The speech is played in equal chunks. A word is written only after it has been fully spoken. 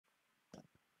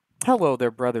Hello there,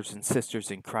 brothers and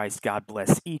sisters in Christ. God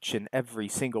bless each and every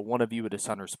single one of you at a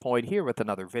Hunter's Point here with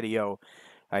another video.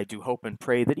 I do hope and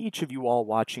pray that each of you all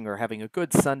watching are having a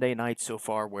good Sunday night so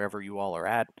far, wherever you all are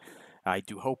at. I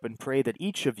do hope and pray that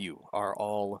each of you are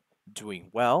all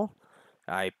doing well.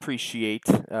 I appreciate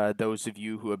those of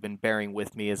you who have been bearing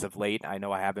with me as of late. I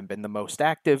know I haven't been the most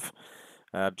active.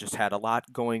 I've just had a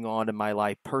lot going on in my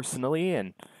life personally,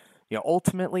 and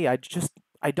ultimately,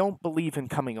 I don't believe in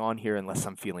coming on here unless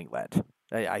I'm feeling led.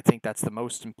 I think that's the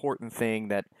most important thing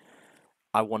that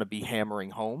I want to be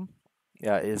hammering home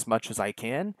as much as I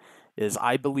can. Is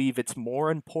I believe it's more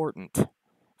important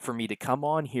for me to come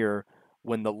on here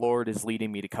when the Lord is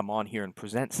leading me to come on here and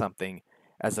present something,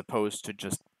 as opposed to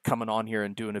just coming on here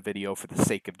and doing a video for the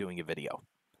sake of doing a video,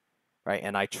 right?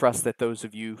 And I trust that those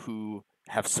of you who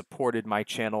have supported my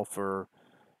channel for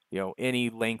any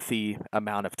lengthy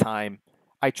amount of time,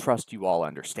 I trust you all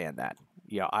understand that.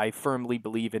 I firmly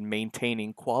believe in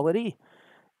maintaining quality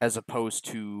as opposed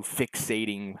to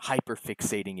fixating, hyper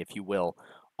fixating, if you will,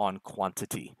 on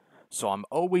quantity. So I'm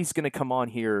always going to come on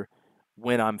here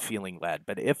when I'm feeling led.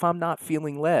 But if I'm not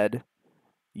feeling led,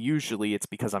 usually it's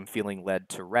because I'm feeling led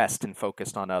to rest and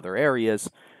focused on other areas,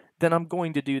 then I'm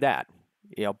going to do that.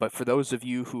 But for those of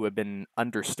you who have been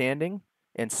understanding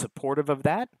and supportive of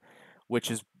that, which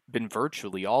has been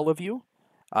virtually all of you,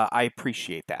 I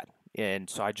appreciate that. And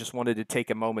so I just wanted to take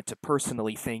a moment to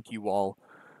personally thank you all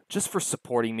just for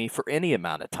supporting me for any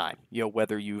amount of time.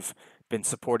 Whether you've been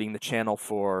supporting the channel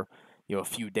for, a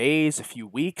few days, a few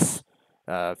weeks,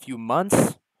 a few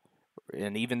months,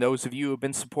 and even those of you who have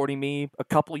been supporting me a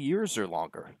couple years or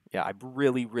longer. Yeah, I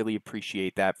really, really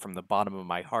appreciate that from the bottom of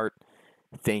my heart.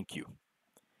 Thank you.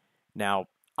 Now,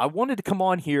 I wanted to come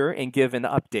on here and give an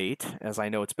update, as I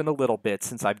know it's been a little bit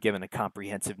since I've given a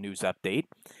comprehensive news update.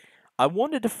 I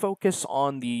wanted to focus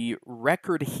on the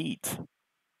record heat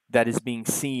that is being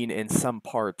seen in some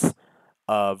parts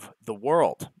of the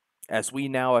world, as we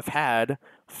now have had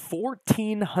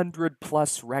 1,400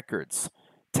 plus records,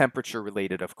 temperature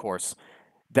related, of course,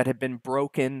 that have been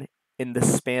broken in the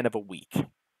span of a week.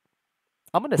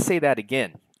 I'm going to say that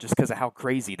again, just because of how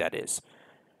crazy that is.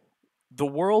 The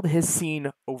world has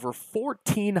seen over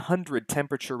 1,400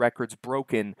 temperature records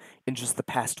broken in just the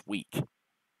past week,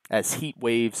 as heat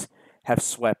waves have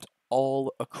swept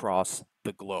all across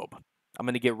the globe. I'm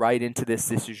going to get right into this.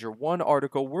 This is your one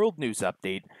article world news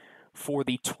update for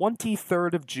the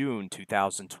 23rd of June,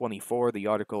 2024. The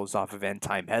article is off of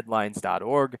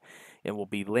endtimeheadlines.org and will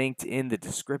be linked in the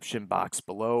description box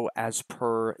below as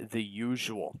per the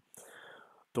usual.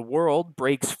 The world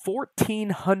breaks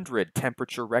 1,400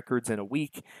 temperature records in a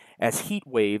week as heat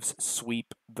waves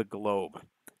sweep the globe.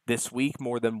 This week,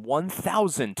 more than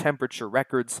 1,000 temperature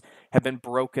records have been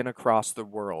broken across the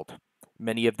world,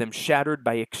 many of them shattered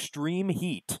by extreme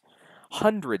heat.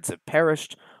 Hundreds have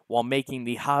perished while making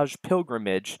the Hajj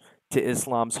pilgrimage to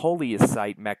Islam's holiest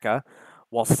site, Mecca,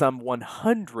 while some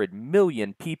 100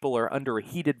 million people are under a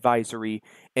heat advisory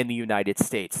in the United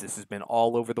States. This has been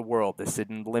all over the world. This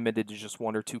isn't limited to just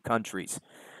one or two countries.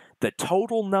 The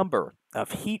total number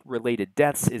of heat-related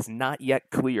deaths is not yet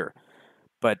clear,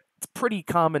 but it's pretty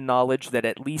common knowledge that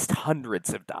at least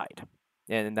hundreds have died.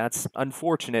 And that's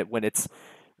unfortunate when it's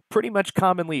pretty much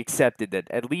commonly accepted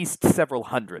that at least several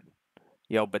hundred,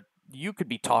 but you could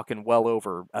be talking well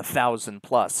over 1,000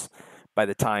 plus by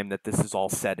the time that this is all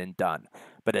said and done.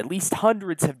 But at least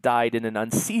hundreds have died in an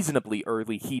unseasonably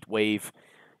early heat wave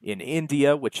in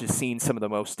India, which has seen some of the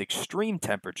most extreme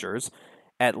temperatures.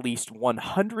 At least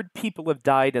 100 people have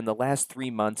died in the last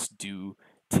 3 months due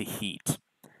to heat.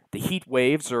 The heat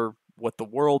waves are what the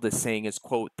world is saying is,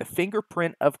 quote, the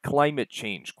fingerprint of climate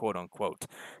change, quote unquote.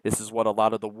 This is what a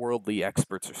lot of the worldly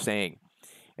experts are saying,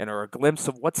 and are a glimpse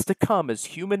of what's to come as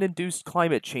human-induced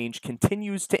climate change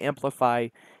continues to amplify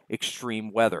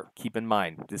extreme weather. Keep in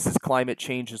mind, this is climate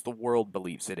change as the world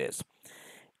believes it is.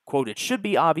 Quote, it should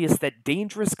be obvious that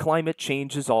dangerous climate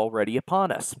change is already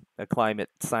upon us, a climate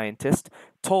scientist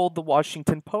told the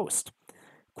Washington Post.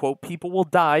 Quote, people will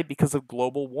die because of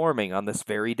global warming on this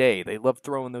very day. They love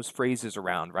throwing those phrases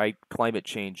around, right? Climate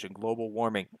change and global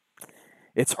warming.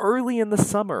 It's early in the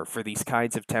summer for these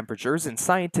kinds of temperatures, and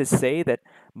scientists say that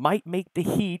might make the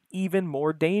heat even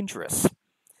more dangerous.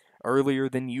 Earlier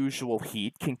than usual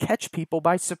heat can catch people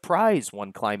by surprise,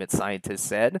 one climate scientist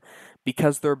said,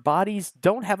 because their bodies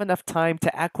don't have enough time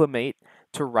to acclimate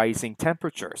to rising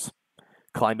temperatures.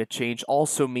 Climate change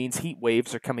also means heat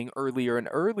waves are coming earlier and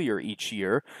earlier each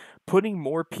year, putting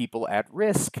more people at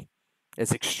risk.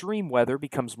 As extreme weather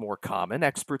becomes more common,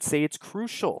 experts say it's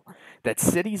crucial that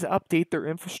cities update their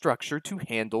infrastructure to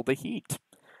handle the heat.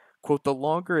 Quote, "The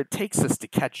longer it takes us to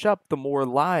catch up, the more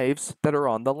lives that are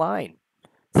on the line,"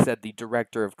 said the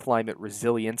Director of Climate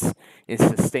Resilience and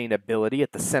Sustainability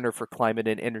at the Center for Climate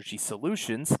and Energy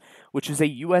Solutions, which is a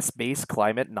U.S.-based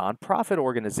climate nonprofit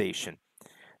organization.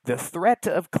 "The threat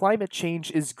of climate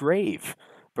change is grave,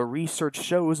 but research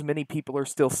shows many people are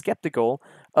still skeptical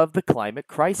of the climate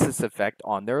crisis effect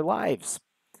on their lives.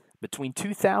 Between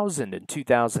 2000 and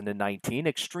 2019,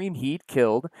 extreme heat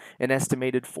killed an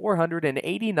estimated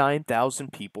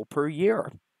 489,000 people per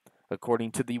year,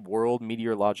 according to the World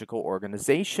Meteorological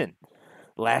Organization.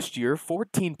 Last year,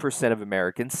 14% of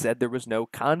Americans said there was no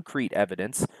concrete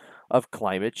evidence of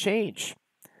climate change.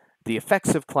 The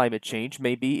effects of climate change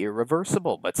may be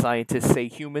irreversible, but scientists say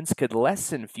humans could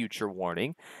lessen future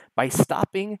warning by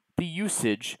stopping the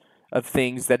usage of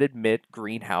things that emit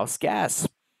greenhouse gas.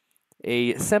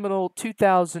 A seminal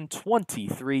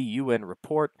 2023 UN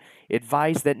report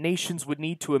advised that nations would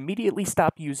need to immediately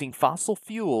stop using fossil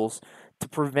fuels to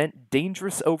prevent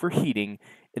dangerous overheating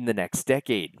in the next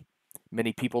decade.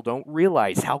 Many people don't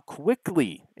realize how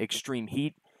quickly extreme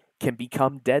heat can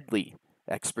become deadly,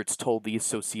 experts told the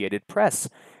Associated Press,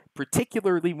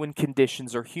 particularly when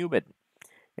conditions are humid.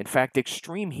 In fact,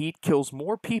 extreme heat kills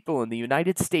more people in the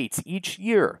United States each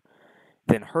year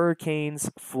than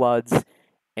hurricanes, floods,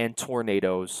 and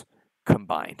tornadoes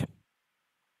combined.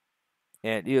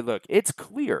 And look, it's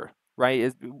clear,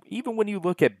 right? Even when you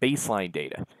look at baseline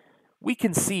data, we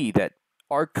can see that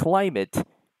our climate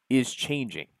is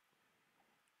changing.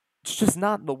 It's just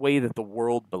not in the way that the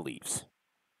world believes.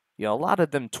 A lot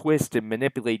of them twist and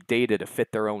manipulate data to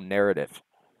fit their own narrative.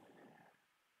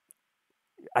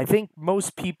 I think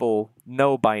most people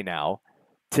know by now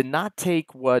to not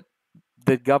take what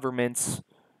the governments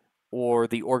or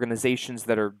the organizations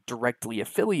that are directly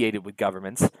affiliated with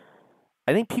governments,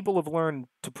 I think people have learned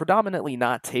to predominantly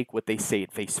not take what they say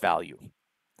at face value,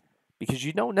 because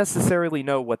you don't necessarily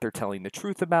know what they're telling the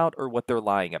truth about or what they're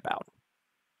lying about.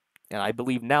 And I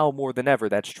believe now more than ever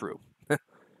that's true.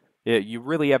 You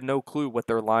really have no clue what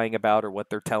they're lying about or what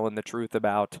they're telling the truth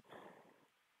about.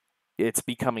 It's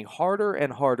becoming harder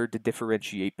and harder to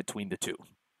differentiate between the two.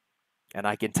 And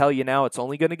I can tell you now, it's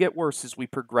only going to get worse as we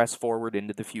progress forward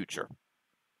into the future.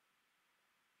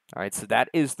 All right, so that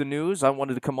is the news. I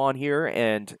wanted to come on here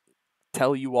and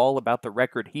tell you all about the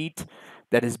record heat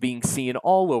that is being seen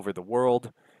all over the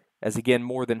world, as again,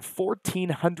 more than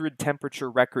 1,400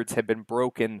 temperature records have been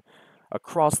broken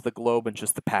across the globe in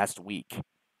just the past week.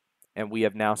 And we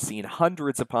have now seen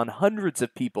hundreds upon hundreds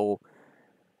of people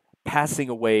passing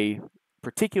away,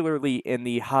 particularly in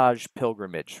the Hajj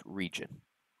pilgrimage region.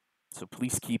 So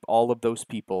please keep all of those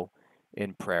people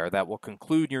in prayer. That will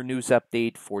conclude your news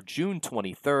update for June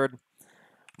 23rd.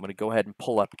 I'm going to go ahead and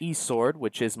pull up eSword,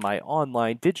 which is my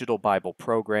online digital Bible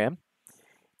program.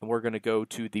 And we're going to go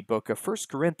to the book of 1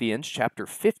 Corinthians, chapter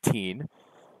 15,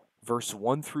 verse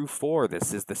 1 through 4.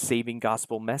 This is the saving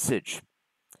gospel message.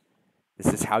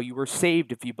 This is how you were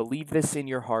saved if you believe this in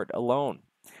your heart alone.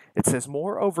 It says,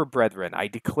 "Moreover, brethren, I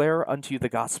declare unto you the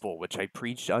gospel which I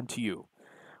preached unto you,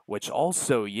 which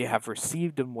also ye have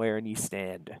received and wherein ye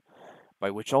stand, by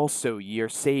which also ye are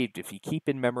saved, if ye keep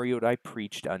in memory what I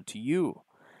preached unto you,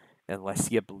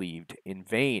 unless ye believed in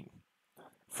vain.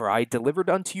 For I delivered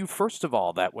unto you first of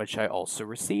all that which I also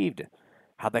received,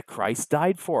 how that Christ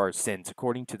died for our sins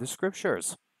according to the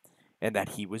Scriptures, and that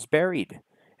he was buried,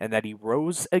 and that he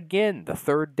rose again the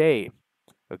third day,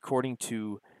 according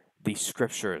to the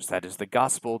Scriptures." That is the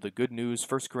gospel, the good news,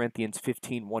 1 Corinthians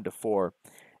 15, 1-4.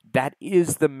 That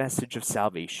is the message of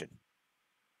salvation.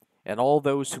 And all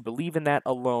those who believe in that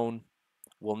alone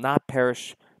will not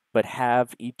perish, but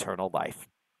have eternal life.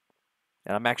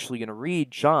 And I'm actually going to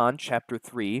read John chapter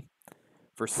 3,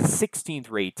 verses 16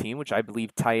 through 18, which I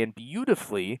believe tie in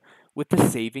beautifully with the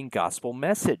saving gospel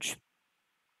message.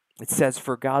 It says,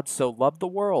 "For God so loved the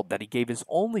world that he gave his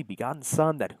only begotten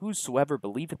Son, that whosoever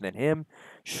believeth in him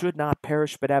should not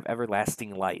perish, but have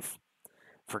everlasting life.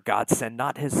 For God sent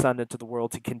not his Son into the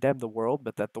world to condemn the world,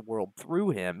 but that the world through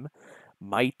him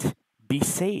might be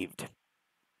saved.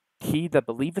 He that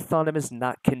believeth on him is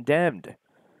not condemned,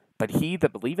 but he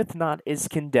that believeth not is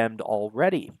condemned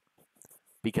already,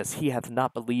 because he hath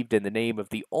not believed in the name of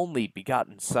the only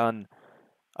begotten Son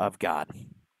of God."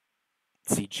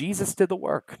 See, Jesus did the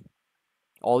work.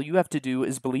 All you have to do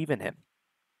is believe in him,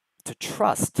 to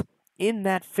trust in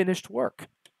that finished work,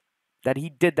 that he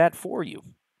did that for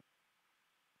you.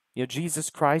 Jesus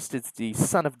Christ is the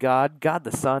Son of God, God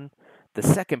the Son, the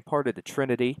second part of the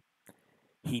Trinity.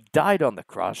 He died on the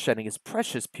cross, shedding his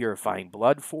precious purifying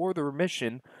blood for the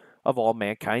remission of all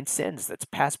mankind's sins. That's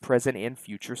past, present, and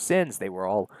future sins. They were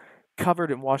all covered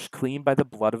and washed clean by the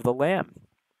blood of the Lamb.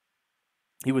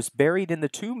 He was buried in the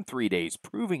tomb 3 days,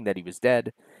 proving that he was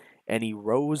dead, and he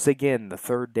rose again the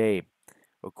third day,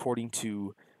 according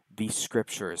to the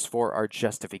scriptures, for our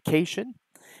justification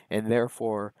and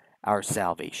therefore our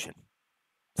salvation.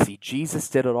 See, Jesus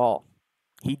did it all.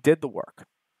 He did the work.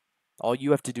 All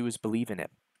you have to do is believe in him,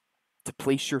 to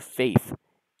place your faith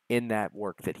in that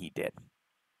work that he did.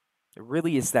 It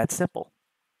really is that simple.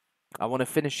 I want to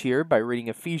finish here by reading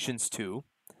Ephesians 2,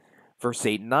 verse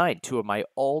 8 and 9, two of my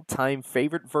all-time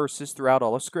favorite verses throughout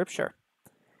all of Scripture.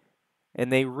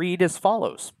 And they read as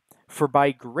follows: For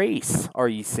by grace are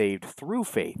ye saved through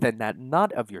faith, and that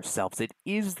not of yourselves. It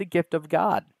is the gift of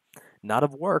God, not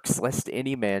of works, lest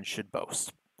any man should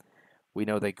boast. We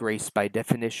know that grace by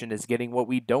definition is getting what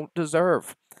we don't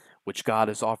deserve, which God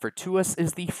has offered to us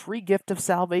is the free gift of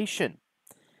salvation.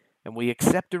 And we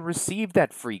accept and receive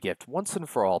that free gift once and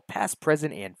for all, past,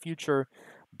 present, and future,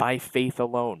 by faith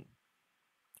alone,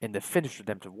 in the finished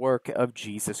redemptive work of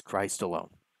Jesus Christ alone.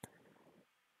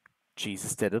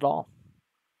 Jesus did it all.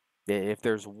 If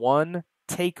there's one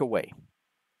takeaway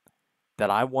that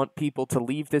I want people to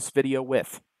leave this video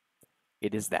with,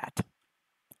 it is that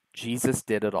Jesus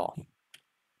did it all.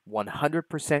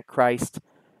 100% Christ,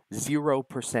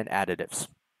 0% additives.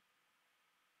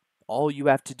 All you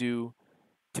have to do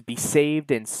to be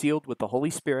saved and sealed with the Holy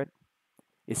Spirit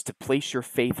is to place your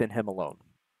faith in him alone.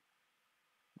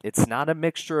 It's not a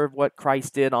mixture of what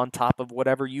Christ did on top of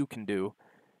whatever you can do.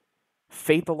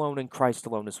 Faith alone in Christ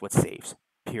alone is what saves.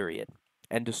 Period.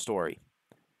 End of story.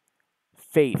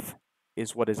 Faith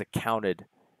is what is accounted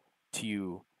to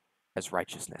you as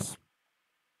righteousness.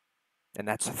 And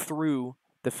that's through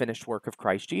the finished work of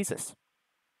Christ Jesus.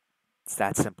 It's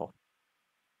that simple.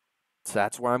 So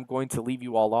that's where I'm going to leave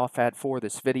you all off at for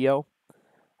this video.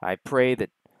 I pray that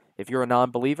if you're a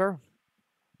non-believer,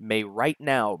 may right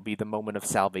now be the moment of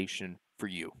salvation for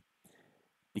you.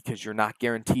 Because you're not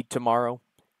guaranteed tomorrow.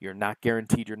 You're not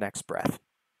guaranteed your next breath.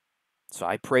 So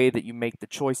I pray that you make the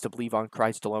choice to believe on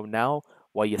Christ alone now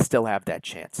while you still have that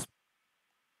chance.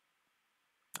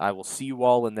 I will see you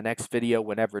all in the next video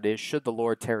whenever it is, should the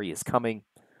Lord tarry is coming.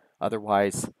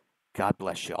 Otherwise, God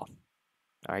bless y'all.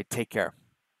 All right, take care.